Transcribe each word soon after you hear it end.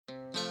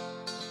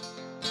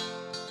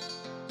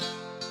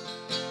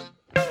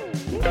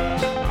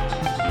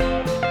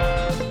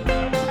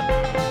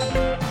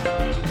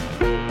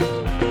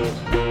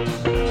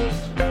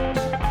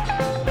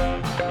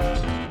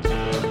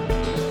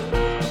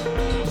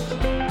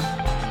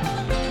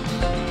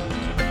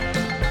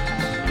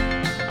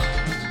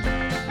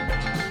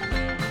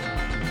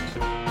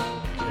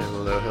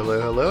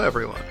Hello,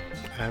 everyone.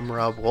 I'm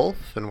Rob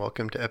Wolf, and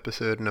welcome to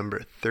episode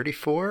number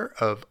 34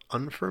 of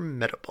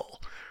Unformidable,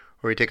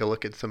 where we take a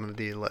look at some of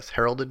the less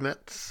heralded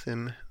Mets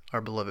in our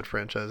beloved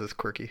franchise's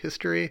quirky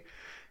history,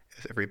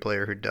 as every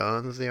player who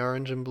dons the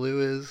orange and blue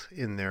is,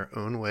 in their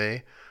own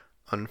way,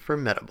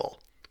 unformidable.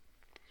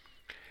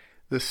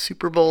 The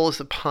Super Bowl is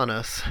upon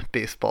us,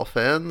 baseball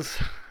fans,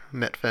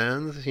 Met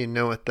fans. You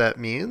know what that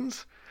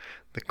means.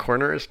 The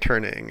corner is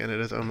turning, and it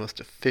is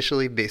almost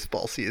officially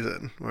baseball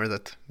season, or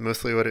that's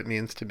mostly what it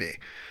means to be.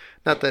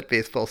 Not that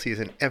baseball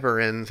season ever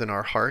ends in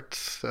our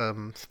hearts,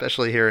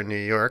 especially here in New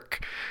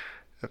York.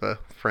 I have a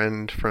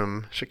friend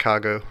from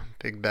Chicago,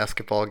 big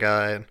basketball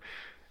guy, and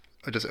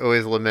just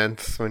always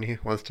laments when he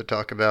wants to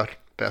talk about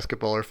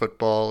basketball or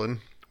football,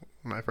 and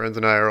my friends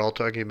and I are all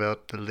talking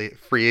about the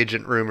free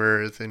agent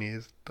rumors, and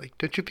he's like,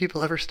 don't you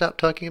people ever stop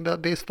talking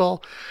about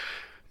baseball?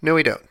 No,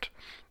 we don't.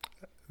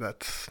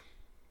 That's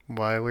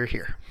why we're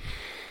here.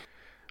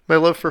 My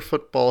love for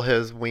football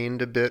has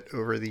waned a bit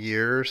over the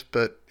years,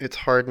 but it's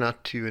hard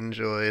not to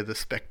enjoy the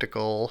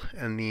spectacle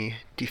and the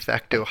de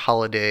facto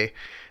holiday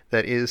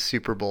that is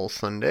Super Bowl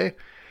Sunday.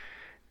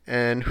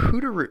 And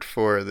who to root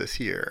for this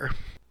year?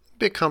 A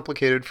bit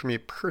complicated for me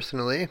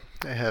personally.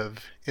 I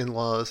have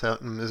in-laws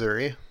out in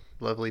Missouri,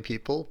 lovely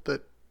people,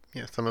 but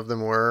some of them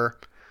were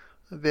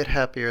a bit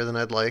happier than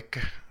I'd like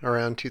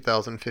around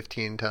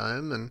 2015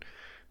 time, and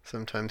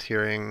sometimes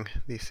hearing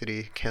the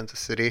city, Kansas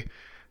City,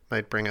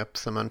 might bring up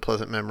some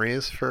unpleasant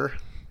memories for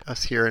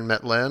us here in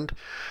Metland.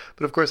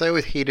 But of course, I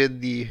always hated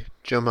the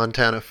Joe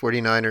Montana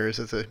 49ers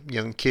as a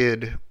young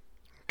kid.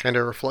 Kind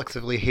of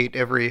reflexively hate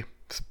every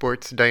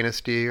sports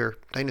dynasty, or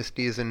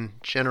dynasties in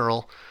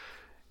general.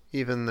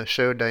 Even the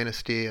show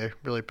Dynasty, I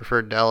really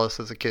preferred Dallas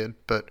as a kid,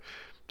 but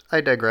I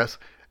digress.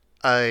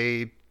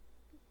 I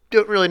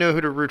don't really know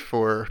who to root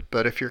for,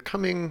 but if you're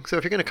going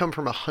to come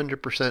from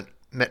 100%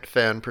 Met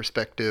fan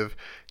perspective,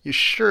 you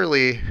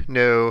surely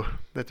know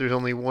that there's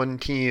only one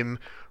team,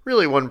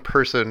 really one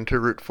person to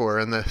root for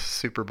in this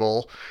Super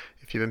Bowl,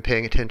 if you've been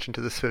paying attention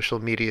to the social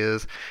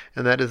medias,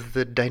 and that is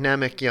the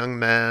dynamic young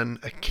man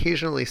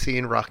occasionally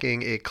seen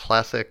rocking a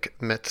classic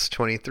Mets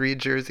 23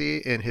 jersey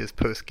in his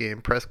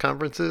post-game press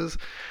conferences,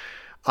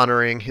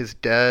 honoring his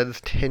dad's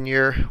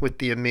tenure with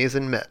the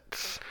amazing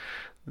Mets.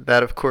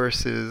 That, of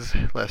course, is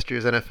last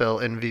year's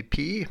NFL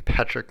MVP,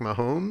 Patrick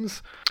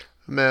Mahomes.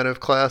 A man of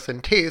class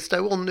and taste.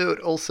 I will note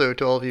also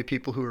to all of you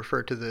people who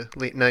refer to the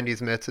late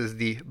 90s Mets as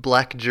the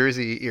black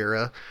jersey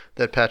era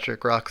that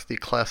Patrick rocks the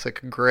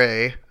classic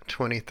gray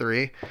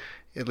 23,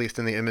 at least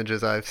in the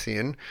images I've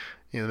seen.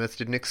 The Mets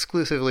didn't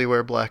exclusively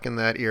wear black in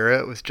that era.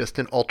 It was just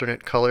an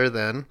alternate color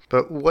then.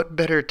 But what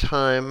better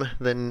time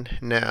than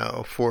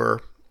now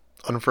for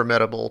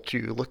Unformidable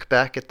to look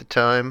back at the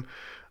time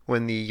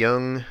when the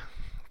young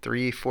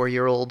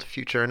 3-4-year-old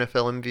future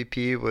NFL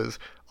MVP was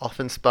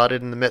often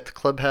spotted in the Mets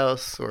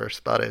clubhouse or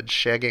spotted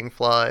shagging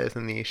flies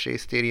in the Shea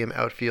Stadium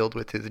outfield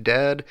with his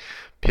dad,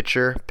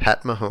 pitcher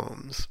Pat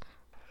Mahomes.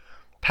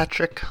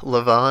 Patrick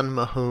LaVon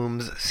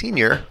Mahomes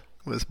Sr.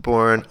 was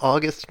born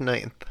August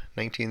 9th,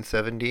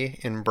 1970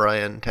 in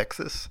Bryan,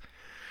 Texas.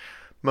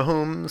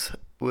 Mahomes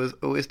was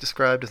always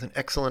described as an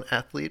excellent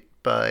athlete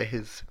by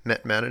his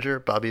Met manager,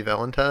 Bobby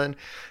Valentine,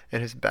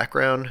 and his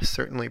background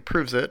certainly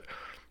proves it.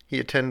 He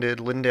attended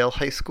Lindale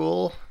High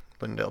School,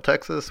 Lindale,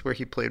 Texas, where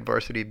he played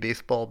varsity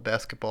baseball,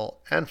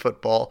 basketball, and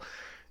football,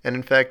 and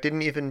in fact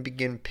didn't even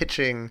begin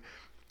pitching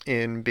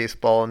in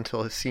baseball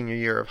until his senior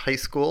year of high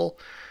school.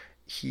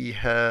 He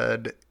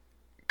had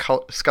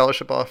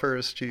scholarship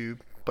offers to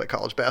play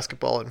college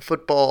basketball and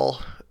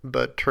football,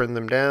 but turned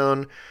them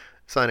down,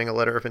 signing a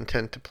letter of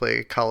intent to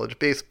play college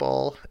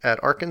baseball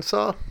at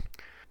Arkansas.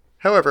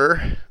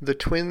 However, the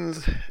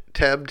Twins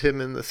tabbed him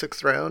in the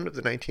 6th round of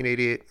the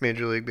 1988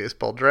 Major League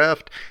Baseball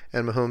draft,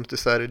 and Mahomes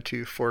decided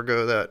to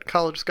forego that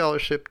college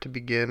scholarship to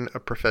begin a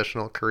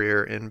professional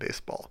career in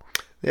baseball.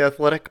 The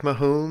athletic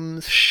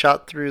Mahomes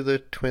shot through the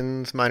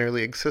Twins minor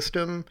league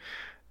system.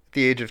 At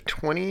the age of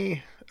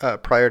 20,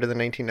 prior to the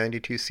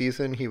 1992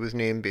 season, he was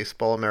named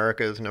Baseball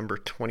America's number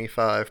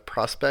 25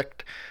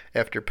 prospect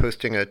after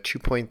posting a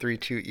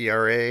 2.32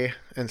 ERA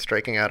and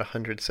striking out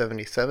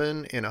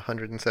 177 in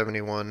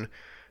 171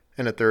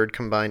 and a third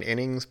combined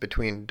innings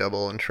between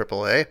Double and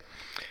Triple A.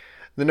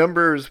 The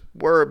numbers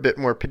were a bit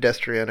more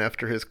pedestrian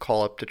after his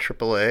call up to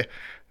Triple A,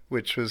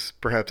 which was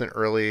perhaps an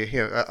early,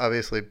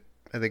 obviously,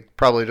 I think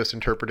probably just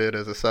interpreted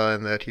as a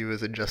sign that he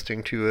was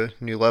adjusting to a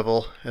new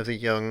level as a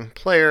young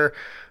player,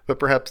 but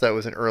perhaps that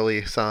was an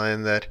early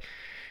sign that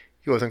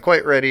he wasn't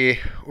quite ready,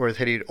 or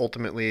that he'd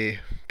ultimately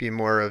be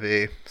more of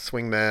a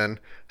swingman,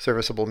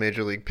 serviceable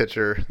major league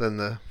pitcher than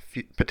the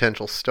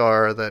potential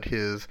star that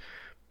his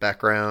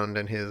background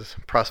and his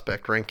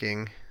prospect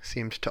ranking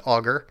seemed to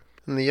augur.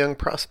 And the young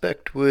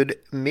prospect would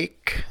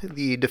make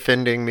the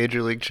defending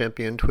Major League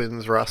champion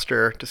Twins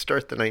roster to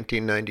start the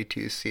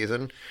 1992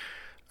 season,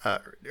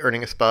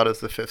 earning a spot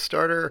as the 5th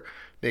starter,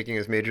 making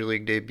his Major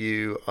League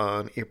debut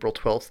on April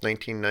 12th,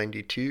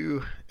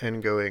 1992,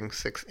 and going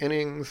 6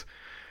 innings,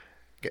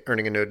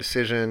 earning a no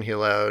decision. He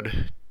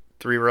allowed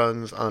 3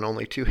 runs on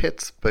only 2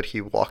 hits, but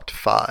he walked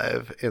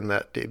 5 in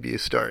that debut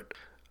start.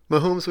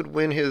 Mahomes would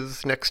win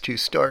his next 2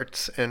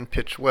 starts and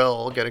pitch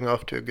well, getting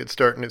off to a good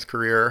start in his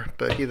career,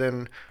 but he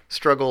then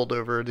struggled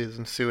over these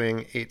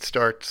ensuing 8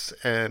 starts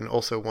and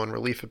also 1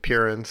 relief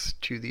appearance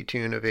to the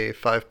tune of a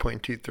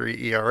 5.23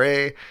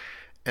 ERA,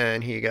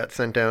 and he got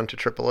sent down to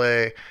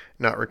AAA,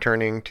 not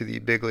returning to the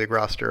big league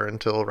roster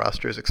until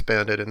rosters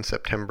expanded in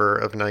September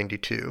of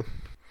 '92.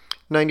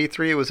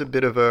 '93 was a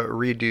bit of a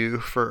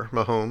redo for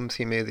Mahomes.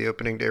 He made the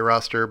opening day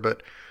roster,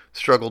 but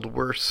struggled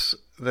worse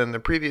than the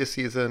previous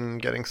season,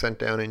 getting sent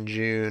down in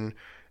June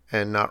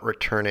and not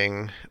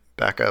returning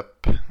back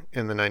up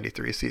in the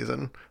 '93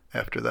 season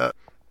after that.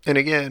 And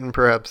again,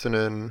 perhaps in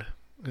a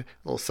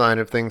little sign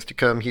of things to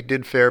come, he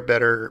did fare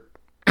better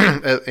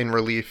in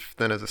relief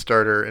than as a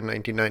starter in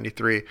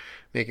 1993,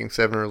 making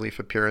 7 relief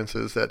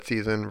appearances that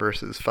season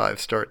versus 5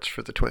 starts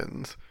for the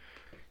Twins.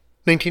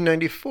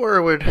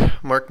 1994 would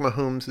mark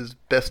Mahomes'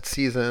 best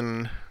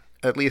season,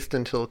 at least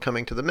until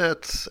coming to the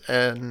Mets,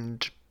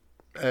 and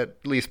at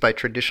least by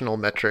traditional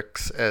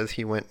metrics, as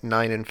he went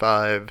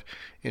 9-5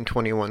 in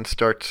 21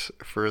 starts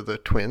for the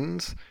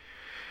Twins.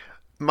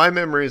 My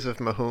memories of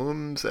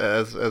Mahomes,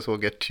 as we'll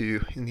get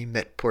to in the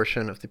Met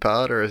portion of the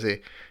pod, are as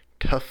a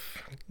tough,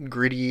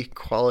 gritty,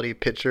 quality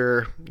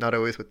pitcher, not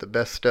always with the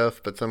best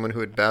stuff, but someone who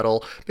would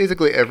battle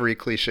basically every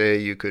cliche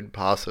you could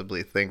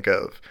possibly think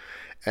of.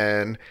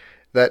 And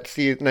that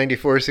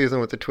 94 season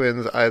with the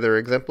Twins either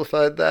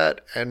exemplified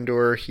that,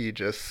 and/or he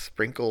just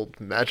sprinkled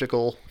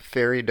magical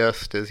fairy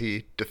dust as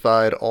he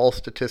defied all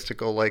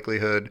statistical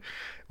likelihood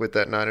with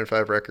that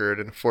 9-5 record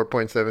and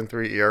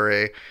 4.73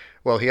 ERA,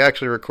 while he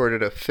actually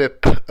recorded a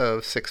FIP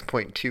of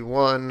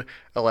 6.21,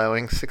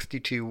 allowing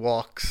 62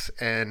 walks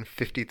and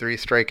 53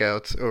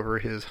 strikeouts over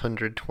his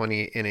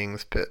 120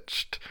 innings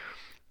pitched.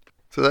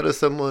 So that is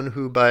someone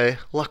who, by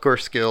luck or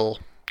skill,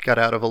 got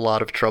out of a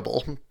lot of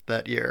trouble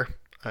that year,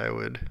 I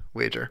would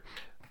wager.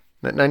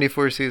 That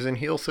 94 season,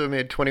 he also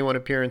made 21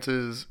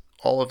 appearances,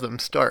 all of them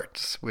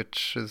starts,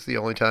 which is the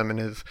only time in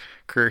his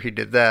career he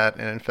did that.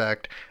 And in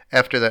fact,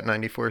 after that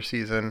 94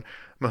 season,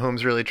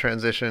 Mahomes really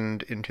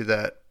transitioned into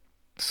that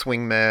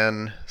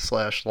swingman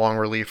 / long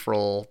relief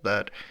role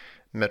that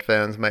Met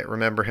fans might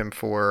remember him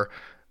for.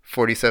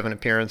 47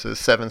 appearances,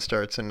 7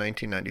 starts in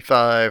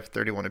 1995,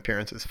 31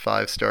 appearances,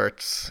 5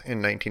 starts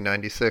in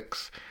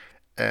 1996,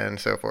 and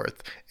so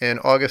forth. In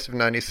August of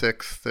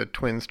 96, the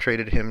Twins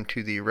traded him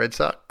to the Red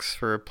Sox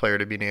for a player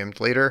to be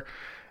named later.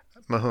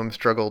 Mahomes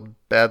struggled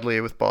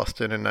badly with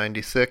Boston in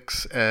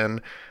 96,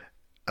 and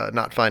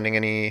not finding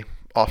any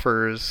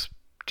offers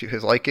to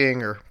his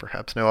liking, or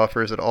perhaps no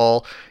offers at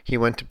all, he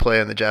went to play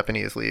in the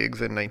Japanese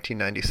leagues in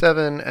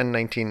 1997 and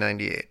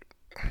 1998.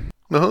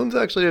 Mahomes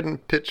actually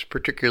didn't pitch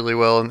particularly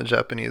well in the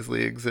Japanese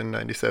leagues in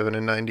 97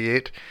 and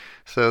 98,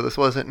 so this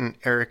wasn't an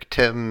Eric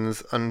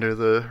Thames under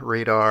the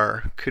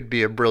radar, could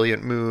be a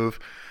brilliant move,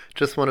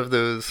 just one of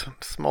those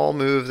small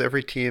moves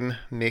every team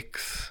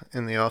makes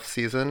in the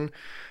off-season,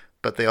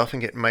 but they often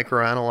get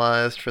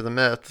microanalyzed for the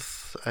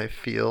Mets, I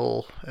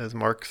feel, as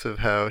marks of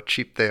how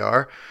cheap they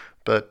are.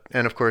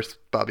 And of course,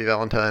 Bobby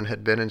Valentine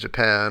had been in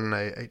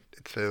Japan.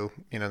 So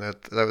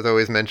that was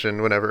always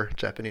mentioned whenever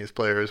Japanese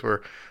players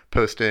were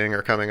posting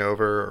or coming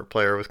over, or a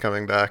player was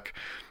coming back.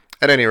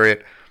 At any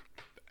rate,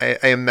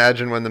 I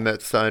imagine when the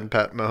Mets signed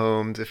Pat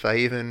Mahomes, if I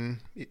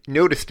even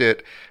noticed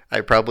it, I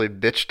probably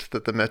bitched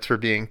that the Mets were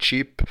being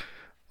cheap.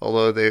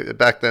 Although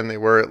back then they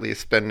were at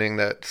least spending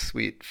that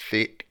sweet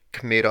fake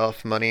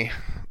Madoff money.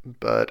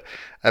 But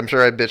I'm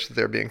sure I bitched that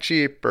they were being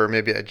cheap, or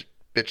maybe I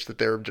bitch that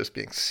they were just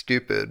being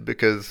stupid,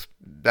 because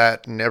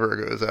that never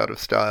goes out of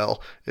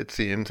style, it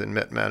seems, in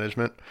Met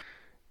management.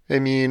 I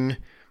mean,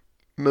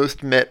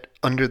 most Met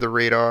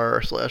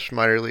under-the-radar /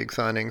 minor league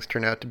signings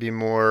turn out to be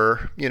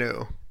more,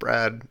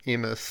 Brad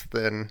Amos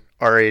than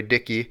R.A.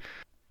 Dickey.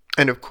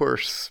 And of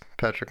course,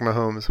 Patrick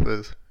Mahomes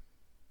was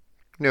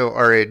no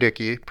R.A.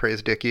 Dickey,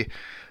 praise Dickey.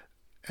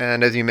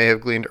 And as you may have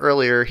gleaned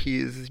earlier,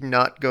 he's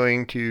not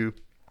going to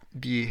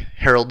be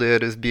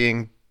heralded as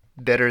being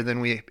better than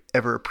we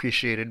ever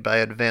appreciated by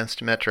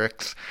advanced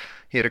metrics.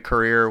 He had a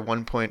career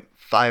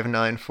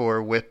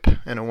 1.594 whip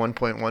and a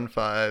 1.15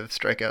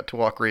 strikeout to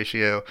walk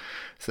ratio.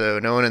 So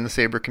no one in the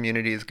Sabre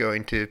community is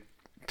going to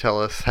tell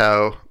us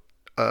how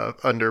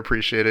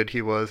underappreciated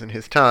he was in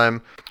his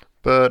time.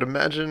 But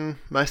imagine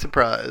my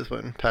surprise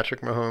when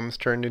Patrick Mahomes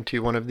turned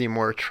into one of the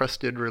more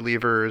trusted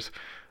relievers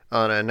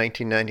on a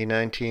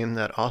 1999 team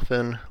that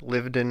often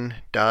lived and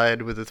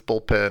died with its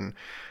bullpen.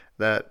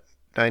 That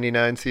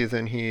 99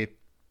 season, he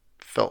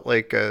felt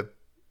like a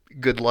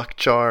good luck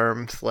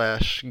charm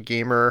 /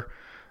 gamer.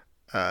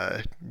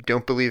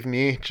 Don't believe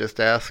me? Just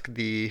ask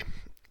the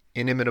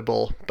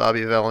inimitable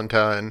Bobby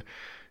Valentine,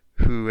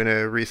 who in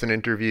a recent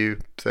interview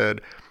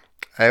said,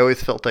 "I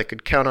always felt I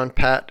could count on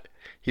Pat.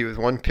 He was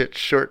 1 pitch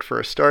short for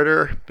a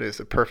starter, but he was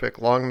a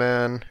perfect long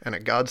man and a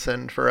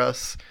godsend for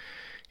us.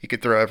 He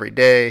could throw every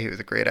day. He was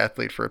a great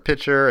athlete for a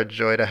pitcher, a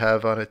joy to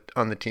have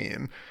on the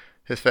team.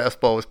 His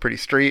fastball was pretty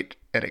straight,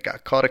 and it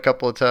got caught a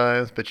couple of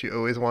times, but you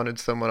always wanted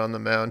someone on the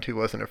mound who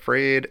wasn't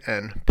afraid,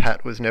 and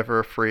Pat was never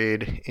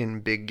afraid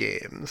in big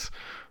games.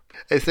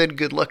 I said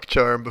good luck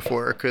charm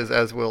before because,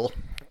 as we'll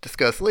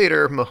discuss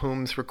later,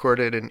 Mahomes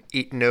recorded an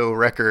 8-0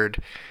 record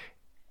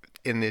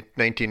in the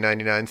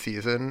 1999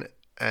 season,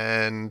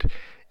 and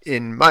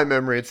in my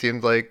memory, it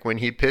seemed like when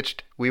he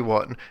pitched, we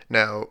won.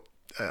 Now,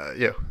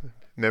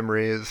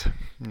 memory is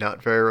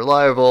not very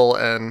reliable,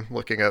 and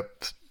looking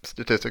up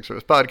statistics for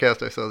this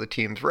podcast, I saw the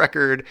team's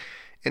record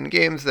in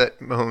games that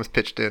Mahomes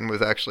pitched in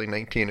was actually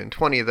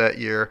 19-20 that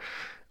year.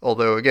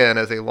 Although, again,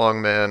 as a long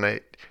man,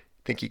 I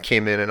think he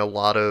came in a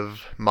lot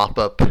of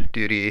mop-up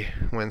duty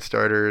when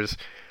starters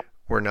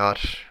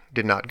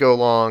did not go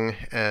long,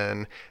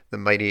 and the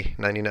mighty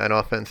 99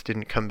 offense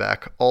didn't come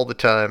back all the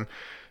time.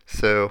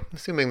 So,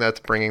 assuming that's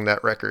bringing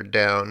that record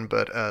down,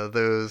 but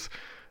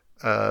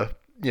that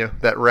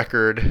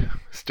record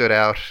stood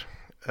out,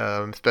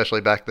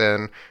 especially back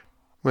then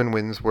when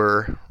wins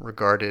were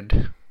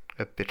regarded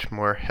a bit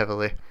more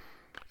heavily.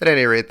 At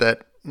any rate,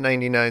 that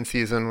 99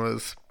 season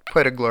was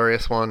quite a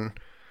glorious one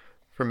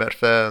for Met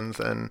fans,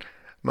 and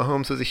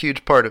Mahomes was a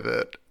huge part of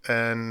it,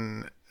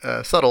 and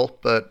subtle,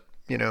 but,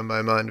 in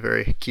my mind,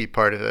 very key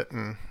part of it,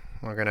 and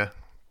we're going to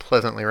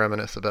pleasantly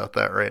reminisce about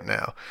that right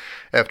now.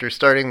 After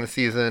starting the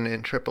season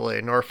in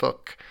AAA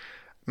Norfolk,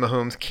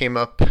 Mahomes came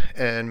up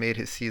and made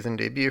his season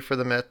debut for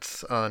the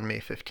Mets on May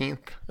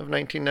 15th of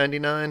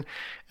 1999,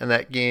 and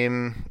that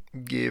game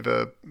gave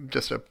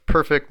just a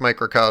perfect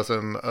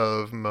microcosm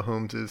of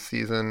Mahomes'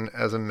 season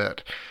as a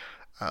Met.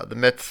 The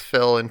Mets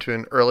fell into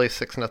an early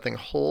 6-0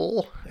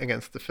 hole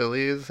against the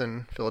Phillies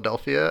in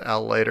Philadelphia.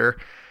 Al Leiter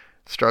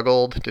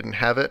struggled, didn't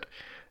have it.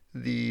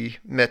 The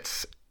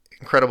Mets'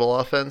 incredible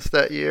offense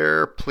that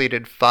year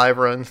plated 5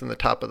 runs in the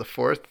top of the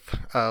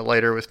 4th.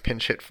 Leiter was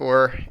pinch hit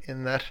for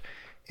in that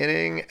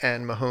inning,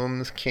 and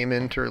Mahomes came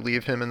in to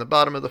relieve him in the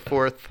bottom of the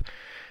 4th,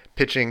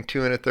 pitching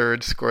 2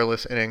 1/3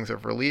 scoreless innings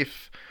of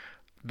relief.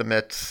 The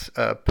Mets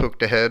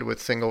poked ahead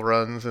with single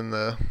runs in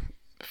the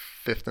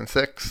 5th and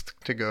 6th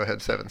to go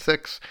ahead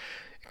 7-6.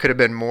 It could have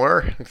been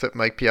more, except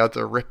Mike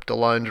Piazza ripped a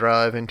line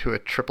drive into a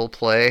triple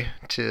play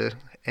to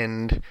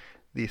end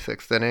the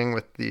 6th inning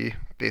with the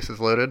bases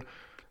loaded.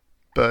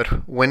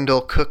 But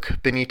Wendell, Cook,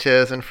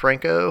 Benitez, and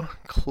Franco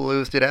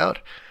closed it out,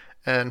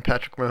 and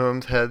Patrick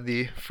Mahomes had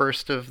the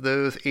first of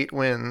those 8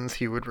 wins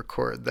he would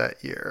record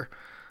that year.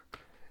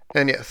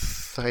 And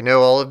yes, I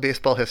know all of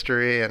baseball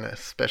history, and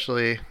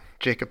especially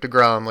Jacob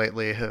deGrom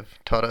lately, have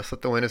taught us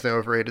that the win is an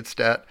overrated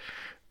stat.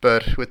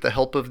 But with the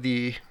help of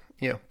the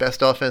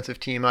best offensive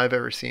team I've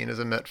ever seen as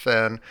a Met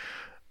fan,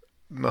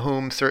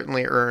 Mahomes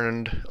certainly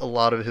earned a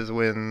lot of his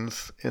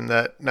wins in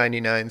that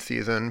 99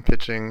 season,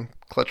 pitching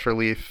clutch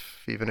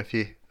relief, even if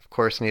he, of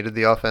course, needed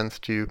the offense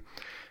to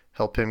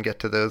help him get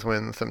to those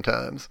wins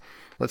sometimes.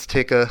 Let's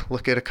take a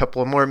look at a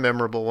couple of more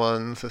memorable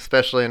ones,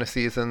 especially in a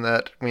season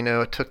that we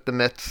know it took the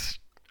Mets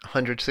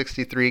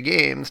 163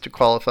 games to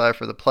qualify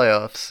for the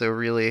playoffs, so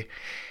really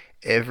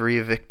every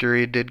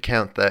victory did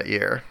count that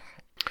year.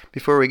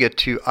 Before we get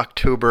to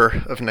October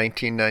of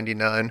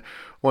 1999,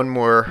 one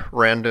more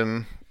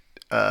random,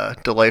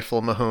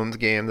 delightful Mahomes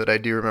game that I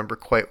do remember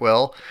quite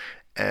well,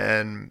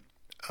 and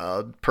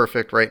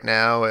perfect right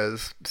now,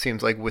 as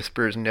seems like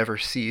whispers never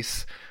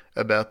cease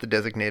about the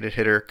designated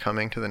hitter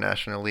coming to the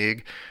National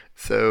League.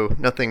 So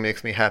nothing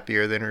makes me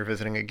happier than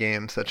revisiting a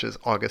game such as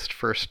August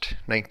 1st,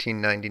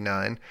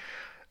 1999.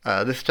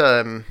 This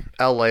time,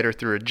 Al Leiter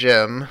threw a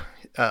gem,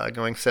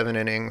 going 7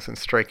 innings and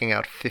striking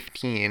out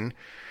 15.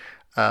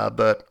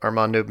 But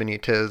Armando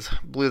Benitez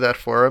blew that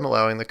for him,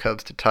 allowing the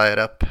Cubs to tie it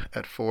up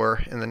at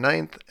 4 in the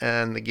 9th,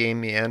 and the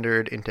game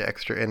meandered into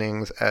extra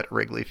innings at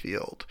Wrigley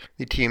Field.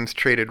 The teams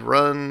traded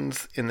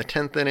runs in the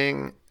 10th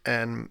inning,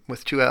 and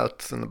with 2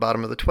 outs in the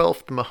bottom of the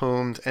 12th,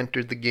 Mahomes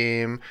entered the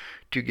game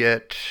to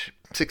get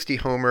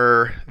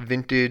 60-homer,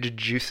 vintage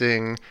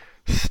juicing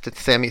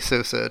Sammy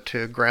Sosa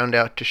to ground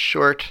out to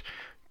short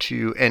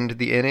to end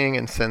the inning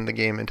and send the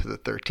game into the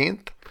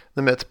 13th.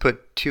 The Mets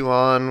put 2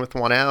 on with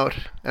 1 out,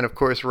 and of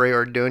course Rey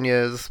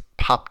Ordonez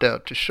popped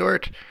out to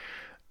short,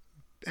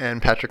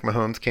 and Patrick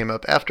Mahomes came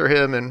up after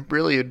him, and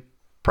really you'd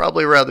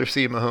probably rather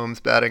see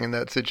Mahomes batting in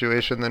that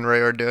situation than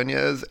Rey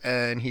Ordonez,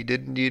 and he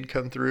did indeed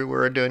come through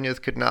where Ordonez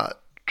could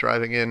not,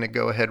 driving in a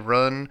go-ahead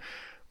run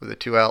with a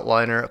 2-out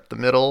liner up the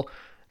middle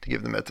to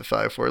give the Mets a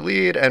 5-4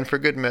 lead, and for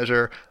good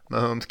measure,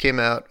 Mahomes came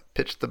out,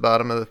 pitched the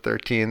bottom of the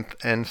 13th,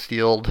 and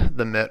sealed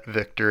the Met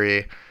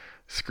victory.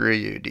 Screw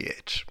you,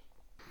 DH.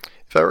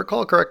 If I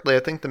recall correctly, I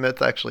think the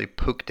Mets actually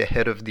poked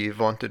ahead of the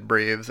vaunted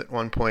Braves at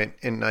one point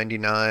in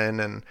 99,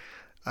 and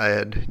I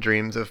had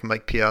dreams of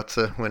Mike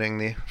Piazza winning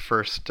the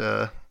first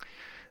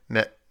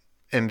Met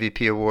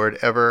MVP award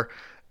ever.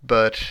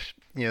 But,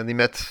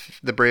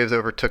 the Braves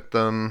overtook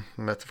them.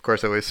 The Mets, of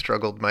course, always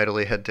struggled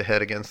mightily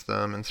head-to-head against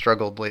them and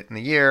struggled late in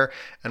the year.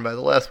 And by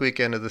the last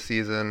weekend of the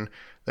season,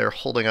 they're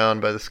holding on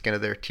by the skin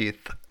of their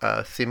teeth,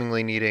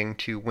 seemingly needing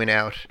to win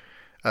out,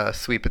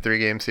 sweep a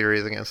 3-game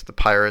series against the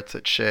Pirates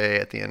at Shea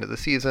at the end of the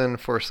season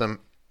for some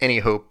any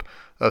hope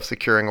of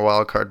securing a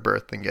wild card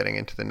berth and getting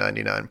into the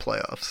 99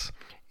 playoffs.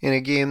 In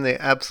a game they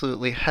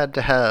absolutely had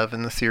to have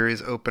in the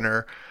series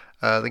opener,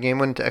 the game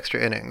went into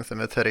extra innings. The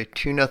Mets had a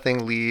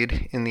 2-0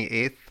 lead in the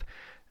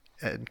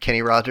 8th.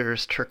 Kenny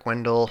Rogers, Trick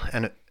Wendell,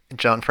 and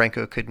John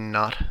Franco could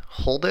not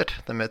hold it.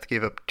 The Mets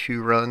gave up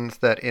 2 runs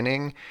that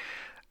inning.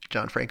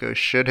 John Franco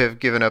should have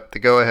given up the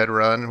go-ahead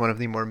run, one of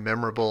the more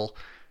memorable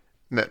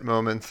Met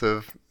moments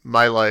of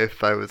my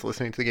life. I was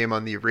listening to the game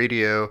on the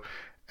radio,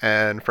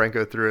 and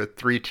Franco threw a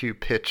 3-2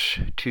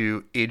 pitch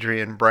to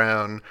Adrian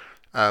Brown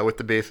with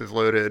the bases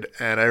loaded,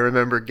 and I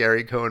remember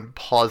Gary Cohen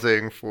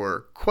pausing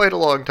for quite a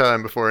long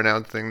time before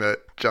announcing that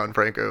John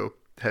Franco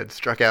had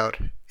struck out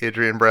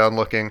Adrian Brown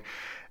looking.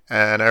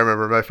 And I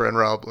remember my friend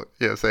Rob,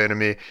 saying to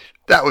me,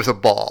 "That was a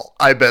ball.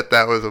 I bet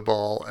that was a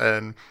ball."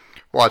 And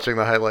watching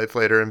the highlights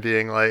later and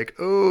being like,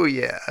 "Oh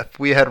yeah, if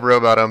we had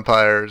robot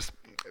umpires,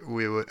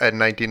 we would at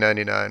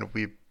 1999,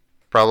 we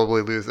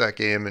probably lose that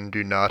game and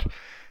do not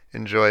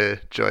enjoy a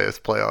joyous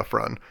playoff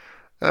run,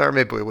 or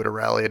maybe we would have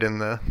rallied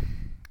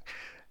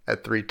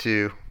at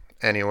 3-2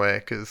 anyway,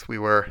 because we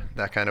were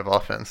that kind of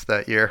offense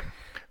that year."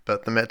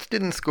 But the Mets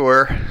didn't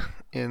score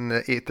in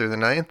the 8th or the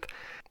 9th.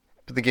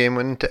 The game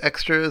went into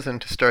extras, and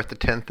to start the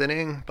 10th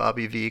inning,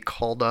 Bobby V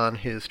called on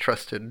his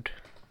trusted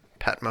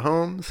Pat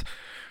Mahomes,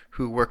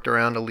 who worked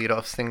around a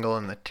leadoff single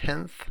in the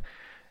 10th,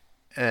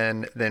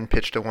 and then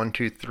pitched a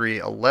 1-2-3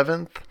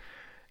 11th,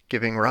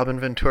 giving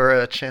Robin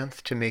Ventura a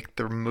chance to make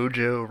the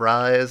mojo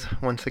rise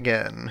once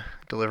again,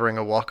 delivering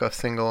a walk-off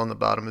single on the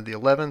bottom of the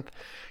 11th,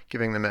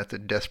 giving the Mets a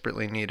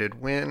desperately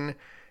needed win,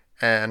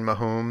 and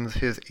Mahomes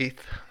his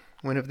 8th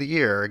win of the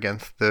year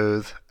against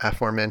those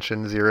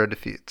aforementioned 0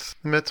 defeats.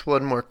 The Mets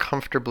won more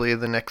comfortably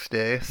the next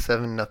day,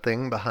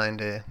 7-0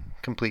 behind a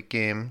complete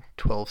game,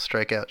 12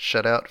 strikeout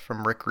shutout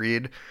from Rick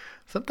Reed.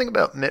 Something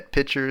about Met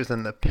pitchers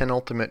in the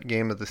penultimate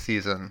game of the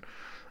season.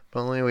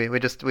 But only we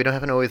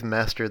haven't always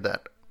mastered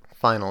that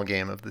final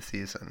game of the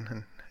season,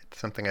 and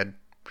it's something I'd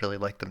really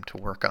like them to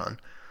work on.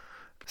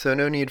 So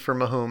no need for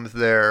Mahomes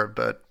there,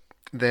 but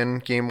then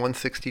game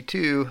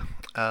 162,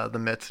 the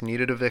Mets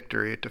needed a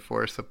victory to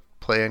force a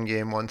play-in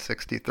game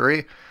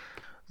 163.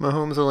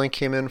 Mahomes only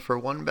came in for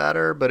one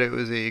batter, but it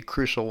was a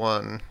crucial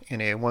one.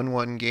 In a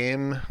 1-1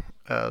 game,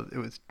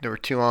 there were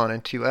 2 on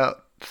and 2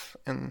 outs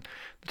in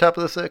the top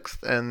of the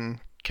 6th, and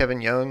Kevin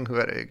Young, who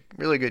had a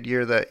really good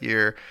year that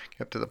year,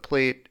 came up to the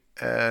plate,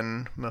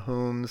 and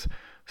Mahomes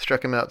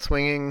struck him out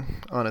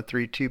swinging on a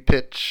 3-2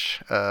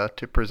 pitch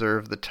to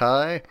preserve the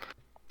tie,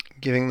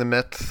 giving the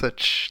Mets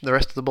the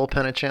rest of the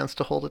bullpen a chance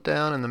to hold it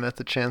down, and the Mets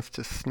a chance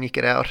to sneak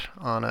it out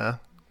on a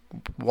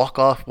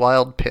walk-off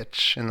wild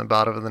pitch in the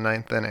bottom of the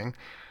 9th inning.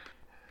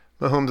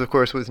 Mahomes, of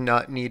course, was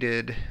not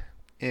needed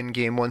in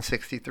game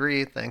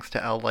 163, thanks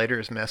to Al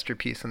Leiter's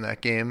masterpiece in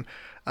that game,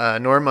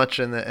 nor much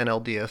in the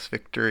NLDS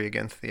victory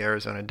against the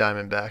Arizona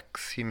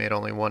Diamondbacks. He made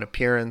only 1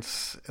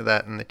 appearance,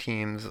 that in the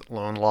team's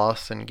lone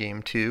loss in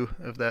game 2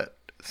 of that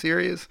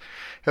series.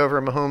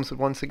 However, Mahomes would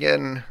once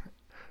again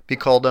be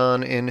called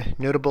on in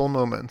notable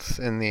moments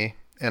in the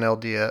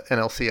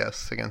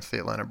NLCS against the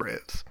Atlanta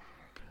Braves.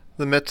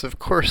 The Mets, of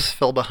course,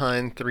 fell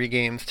behind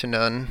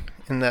 3-0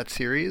 in that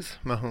series.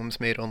 Mahomes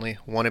made only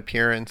 1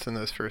 appearance in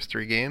those first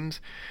 3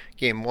 games.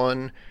 Game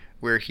 1,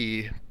 where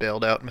he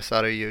bailed out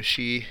Masato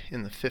Yoshii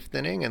in the 5th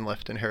inning and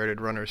left inherited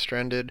runners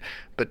stranded,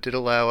 but did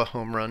allow a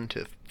home run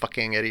to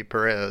fucking Eddie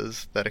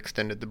Perez that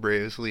extended the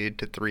Braves' lead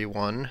to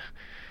 3-1,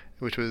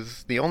 which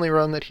was the only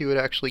run that he would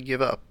actually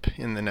give up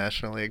in the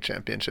National League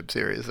Championship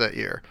Series that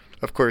year.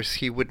 Of course,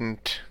 he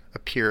wouldn't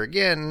appear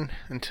again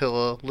until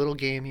a little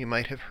game you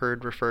might have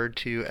heard referred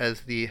to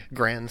as the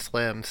Grand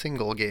Slam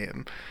single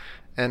game.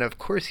 And of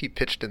course he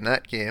pitched in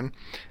that game,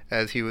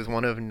 as he was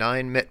one of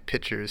 9 Met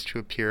pitchers to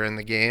appear in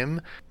the game.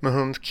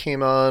 Mahomes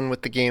came on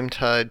with the game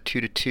tied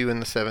 2-2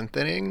 in the 7th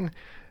inning,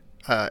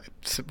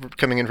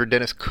 coming in for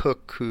Dennis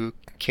Cook, who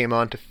came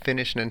on to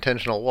finish an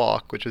intentional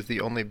walk, which was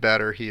the only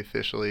batter he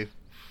officially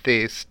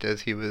faced,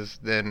 as he was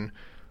then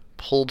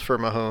pulled for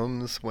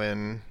Mahomes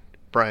when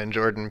Brian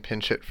Jordan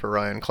pinch hit for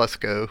Ryan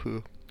Klesko,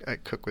 who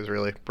Cook was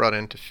really brought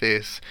in to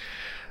face.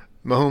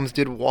 Mahomes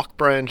did walk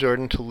Brian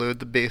Jordan to load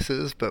the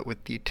bases, but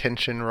with the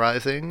tension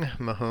rising,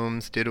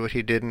 Mahomes did what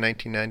he did in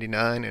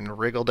 1999 and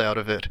wriggled out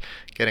of it,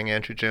 getting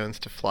Andruw Jones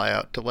to fly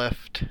out to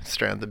left,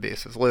 strand the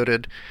bases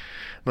loaded.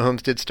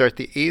 Mahomes did start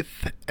the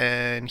 8th,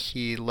 and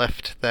he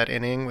left that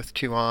inning with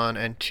 2 on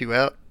and 2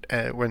 out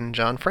when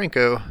John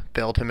Franco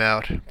bailed him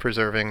out,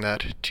 preserving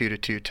that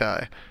 2-2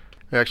 tie.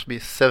 There will actually be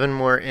 7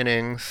 more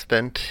innings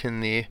spent in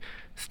the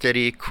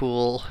steady,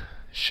 cool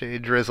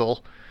shade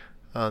drizzle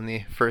on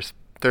the first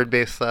third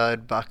base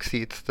side box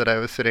seats that I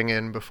was sitting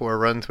in before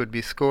runs would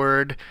be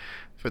scored,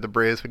 for the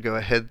Braves would go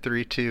ahead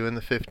 3-2 in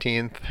the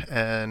 15th,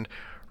 and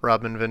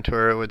Robin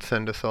Ventura would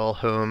send us all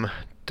home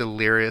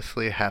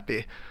deliriously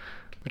happy.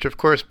 Which of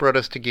course brought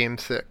us to Game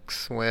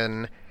 6,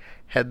 when,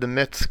 had the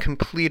Mets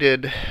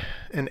completed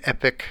an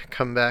epic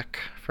comeback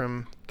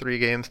from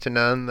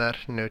 3-0 that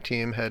no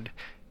team had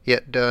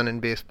yet done in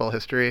baseball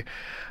history,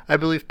 I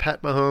believe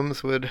Pat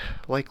Mahomes would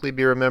likely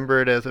be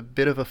remembered as a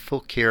bit of a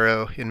folk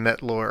hero in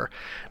Met lore.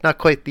 Not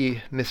quite the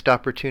missed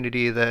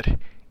opportunity that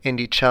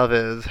Andy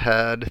Chavez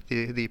had,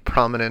 the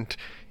prominent,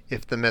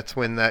 if the Mets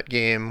win that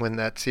game, win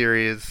that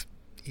series,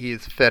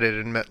 he's feted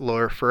in Met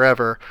lore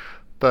forever.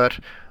 But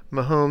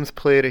Mahomes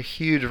played a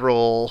huge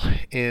role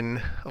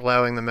in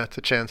allowing the Mets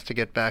a chance to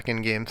get back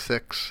in Game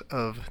 6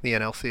 of the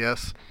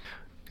NLCS.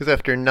 Because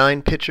after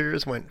 9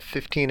 pitchers went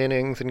 15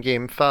 innings in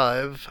Game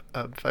 5,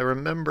 if I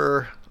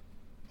remember,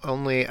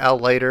 only Al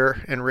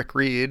Leiter and Rick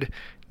Reed,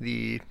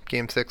 the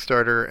Game 6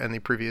 starter and the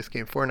previous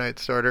Game 4 night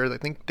starter, I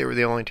think they were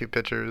the only 2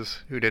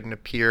 pitchers who didn't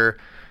appear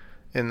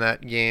in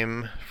that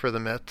game for the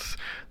Mets.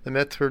 The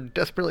Mets were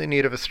desperately in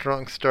need of a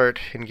strong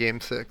start in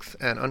Game 6,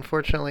 and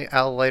unfortunately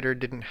Al Leiter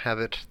didn't have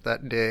it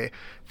that day,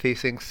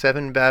 facing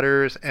 7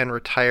 batters and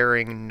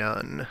retiring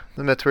none.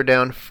 The Mets were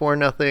down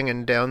 4-0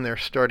 and down their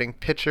starting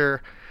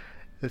pitcher.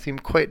 It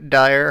seemed quite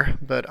dire,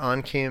 but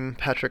on came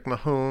Patrick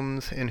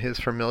Mahomes in his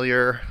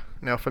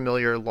now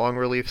familiar long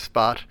relief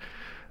spot.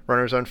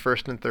 Runners on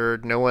first and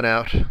third, no one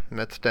out.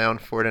 Mets down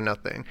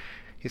 4-0.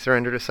 He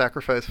surrendered a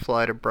sacrifice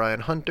fly to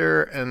Brian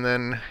Hunter and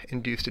then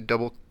induced a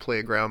double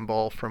play ground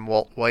ball from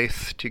Walt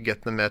Weiss to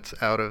get the Mets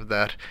out of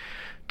that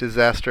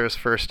disastrous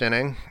first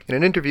inning. In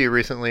an interview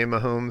recently,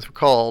 Mahomes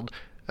recalled,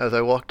 "As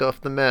I walked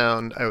off the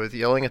mound, I was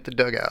yelling at the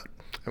dugout.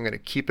 I'm going to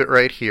keep it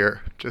right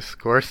here. Just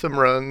score some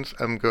runs.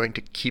 I'm going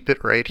to keep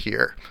it right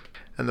here."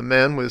 And the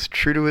man was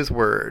true to his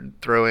word,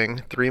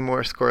 throwing 3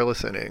 more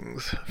scoreless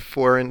innings,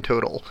 4 in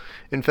total.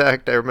 In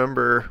fact, I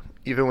remember,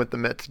 even with the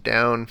Mets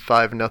down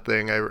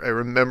 5-0, I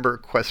remember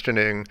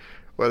questioning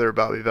whether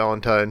Bobby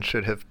Valentine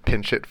should have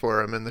pinch hit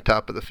for him in the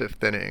top of the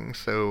 5th inning.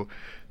 So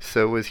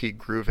was he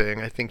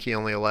grooving. I think he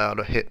only allowed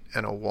a hit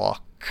and a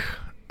walk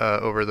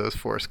over those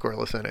 4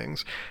 scoreless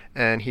innings.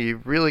 And he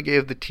really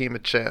gave the team a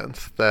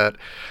chance that,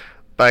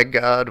 by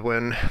God,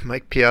 when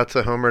Mike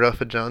Piazza homered off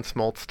of John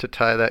Smoltz to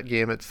tie that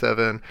game at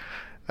 7,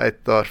 I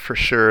thought for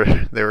sure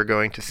they were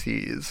going to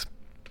seize.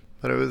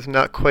 But it was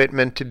not quite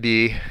meant to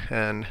be,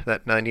 and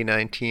that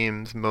 99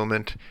 teams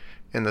moment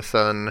in the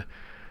sun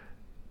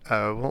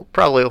will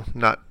probably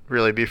not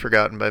really be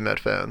forgotten by Met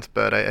fans,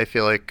 but I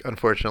feel like,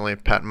 unfortunately,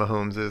 Pat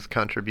Mahomes'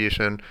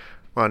 contribution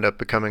wound up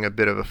becoming a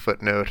bit of a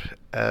footnote,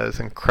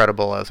 as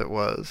incredible as it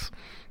was,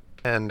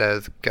 and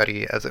as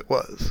gutty as it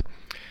was.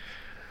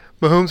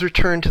 Mahomes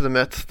returned to the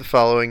Mets the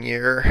following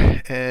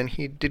year, and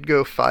he did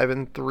go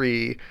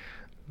 5-3,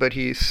 but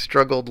he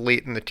struggled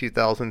late in the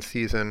 2000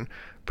 season,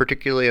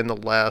 particularly in the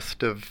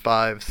last of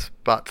 5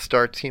 spot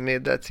starts he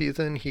made that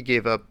season. He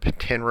gave up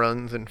 10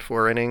 runs in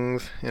 4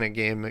 innings in a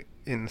game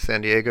in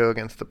San Diego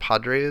against the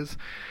Padres.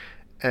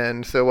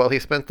 And so while he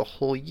spent the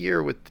whole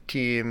year with the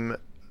team,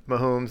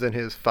 Mahomes and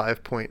his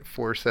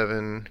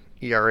 5.47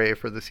 ERA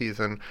for the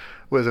season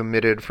was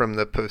omitted from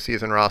the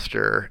postseason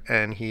roster,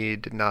 and he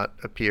did not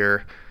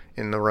appear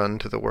in the run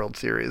to the World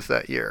Series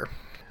that year.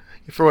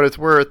 For what it's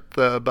worth,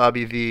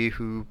 Bobby V,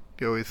 who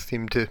always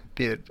seemed to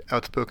be an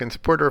outspoken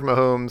supporter of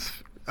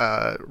Mahomes,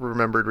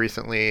 remembered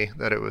recently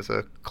that it was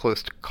a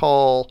close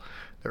call.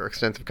 There were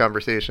extensive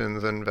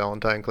conversations, and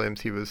Valentine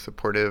claims he was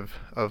supportive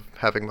of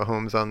having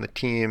Mahomes on the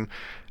team,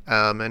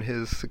 and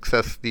his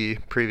success the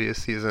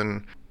previous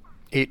season.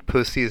 8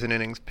 postseason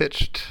innings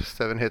pitched,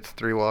 7 hits,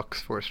 3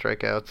 walks, 4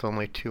 strikeouts,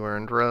 only 2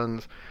 earned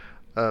runs,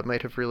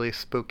 might have really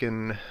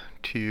spoken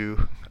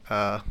to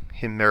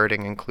him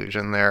meriting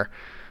inclusion there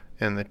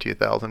in the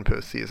 2000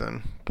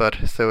 postseason. But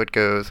so it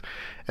goes,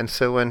 and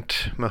so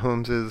went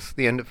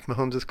the end of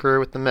Mahomes' career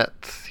with the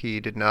Mets. He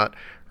did not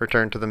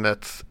return to the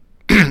Mets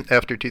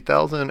after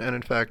 2000, and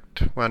in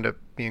fact wound up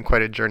being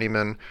quite a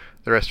journeyman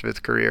the rest of his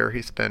career.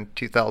 He spent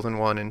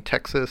 2001 in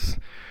Texas,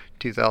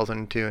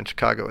 2002 in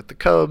Chicago with the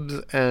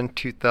Cubs, and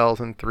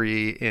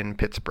 2003 in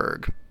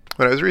Pittsburgh.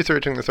 When I was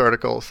researching this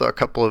article, I saw a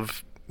couple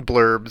of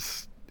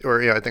blurbs,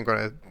 I think when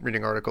I was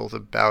reading articles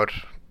about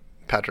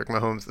Patrick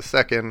Mahomes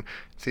II,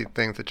 see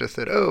things that just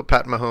said,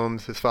 Pat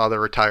Mahomes, his father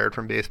retired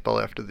from baseball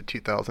after the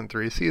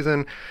 2003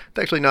 season. It's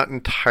actually not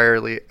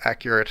entirely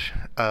accurate.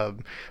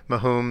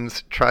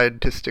 Mahomes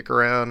tried to stick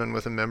around and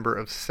was a member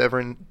of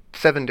 7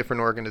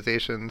 different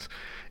organizations,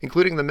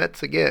 including the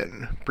Mets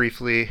again,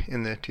 briefly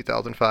in the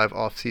 2005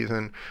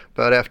 offseason,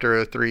 but after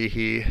 2003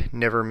 he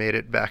never made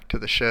it back to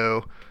the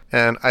show,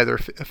 and either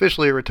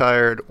officially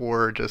retired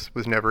or just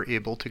was never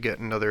able to get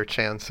another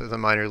chance as a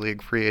minor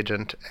league free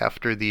agent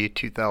after the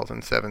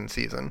 2007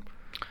 season.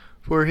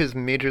 For his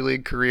major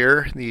league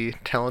career, the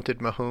talented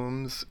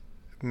Mahomes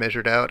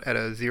measured out at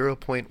a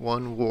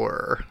 0.1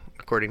 WAR,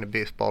 according to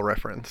Baseball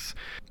Reference.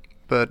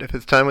 But if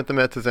his time with the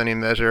Mets is any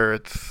measure,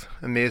 it's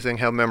amazing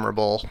how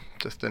memorable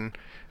just an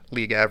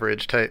league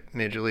average type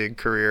major league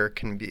career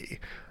can be.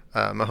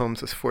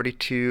 Mahomes was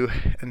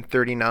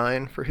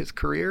 42-39 for his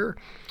career.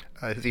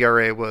 His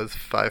ERA was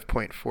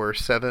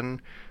 5.47.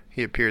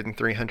 He appeared in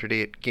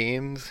 308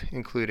 games,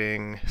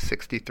 including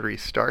 63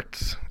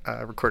 starts,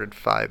 recorded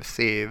 5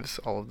 saves,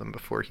 all of them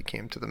before he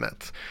came to the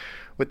Mets.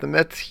 With the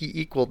Mets, he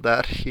equaled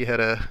that. He had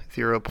a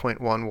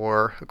 0.1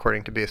 WAR,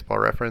 according to Baseball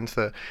Reference,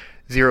 a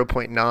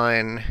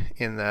 0.9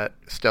 in that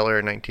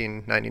stellar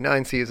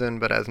 1999 season,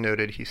 but as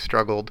noted, he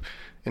struggled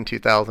in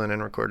 2000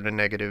 and recorded a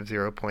negative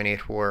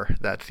 0.8 WAR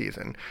that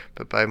season.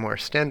 But by more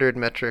standard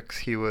metrics,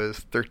 he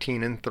was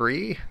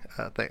 13-3,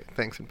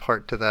 thanks in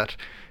part to that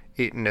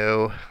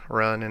 8-0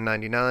 run in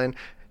 99,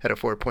 had a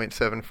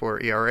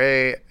 4.74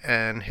 ERA,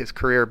 and his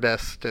career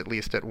best, at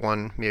least at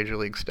one Major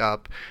League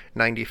stop,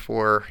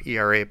 94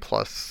 ERA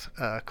plus,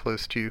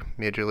 close to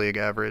Major League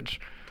average.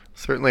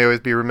 Certainly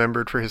always be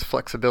remembered for his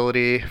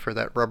flexibility, for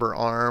that rubber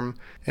arm,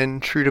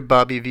 and true to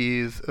Bobby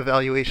V's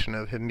evaluation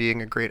of him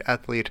being a great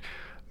athlete,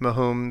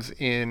 Mahomes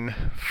in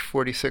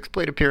 46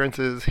 plate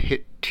appearances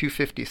hit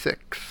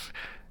 256,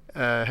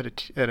 had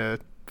a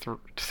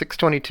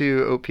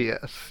 622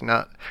 OPS,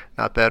 not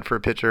bad for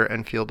a pitcher,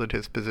 and fielded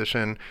his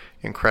position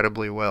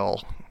incredibly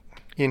well.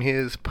 In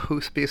his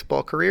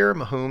post-baseball career,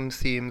 Mahomes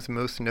seems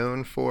most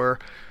known for,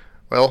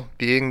 well,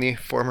 being the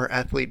former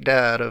athlete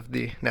dad of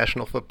the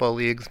National Football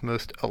League's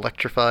most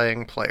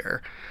electrifying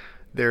player.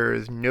 There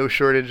is no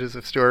shortages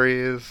of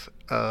stories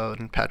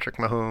on Pat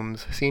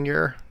Mahomes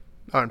Sr.,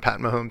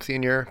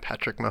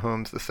 Patrick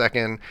Mahomes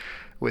II,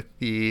 with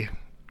the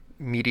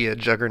media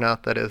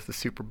juggernaut that is the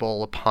Super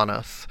Bowl upon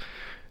us.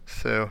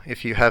 So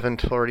if you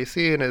haven't already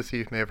seen, as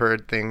you may have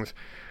heard, things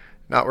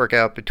not work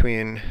out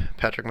between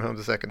Patrick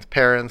Mahomes II's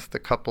parents. The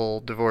couple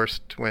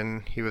divorced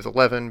when he was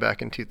 11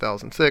 back in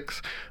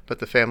 2006, but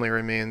the family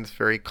remains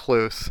very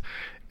close,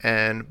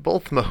 and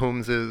both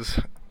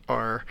Mahomeses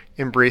are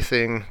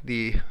embracing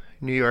the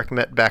New York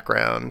Met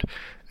background.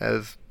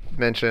 As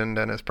mentioned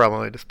and is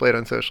probably displayed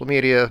on social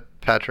media,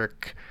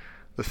 Patrick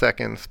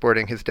II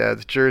sporting his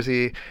dad's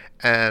jersey,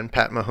 and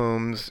Pat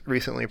Mahomes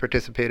recently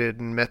participated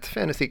in Mets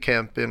fantasy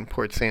camp in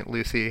Port St.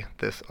 Lucie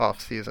this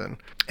offseason.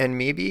 And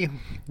maybe,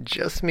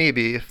 just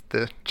maybe, if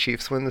the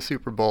Chiefs win the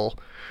Super Bowl,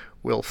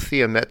 we'll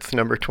see a Mets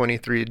number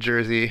 23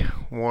 jersey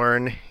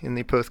worn in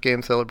the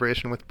post-game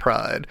celebration with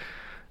pride,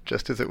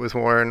 just as it was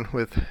worn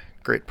with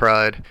great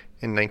pride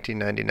in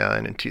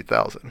 1999 and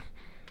 2000.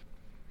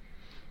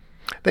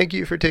 Thank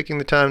you for taking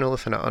the time to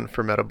listen to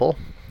Unformidable.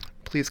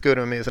 Please go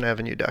to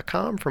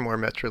AmazingAvenue.com for more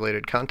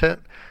Mets-related content.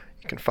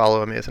 You can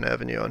follow Amazing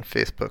Avenue on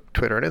Facebook,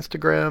 Twitter, and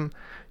Instagram.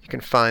 You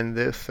can find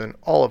this and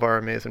all of our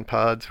amazing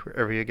pods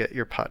wherever you get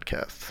your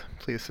podcasts.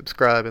 Please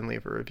subscribe and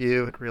leave a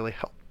review. It really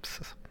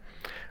helps.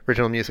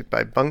 Original music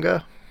by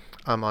Bunga.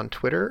 I'm on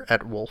Twitter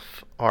at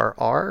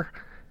WolfRR,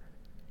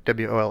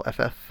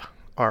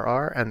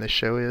 WOLFFRR, and the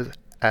show is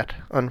at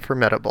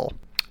Unformidable.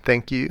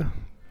 Thank you.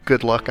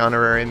 Good luck,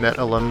 honorary Met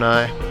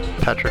alumni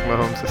Patrick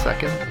Mahomes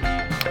II.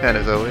 And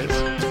as always,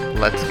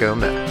 let's go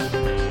Mets.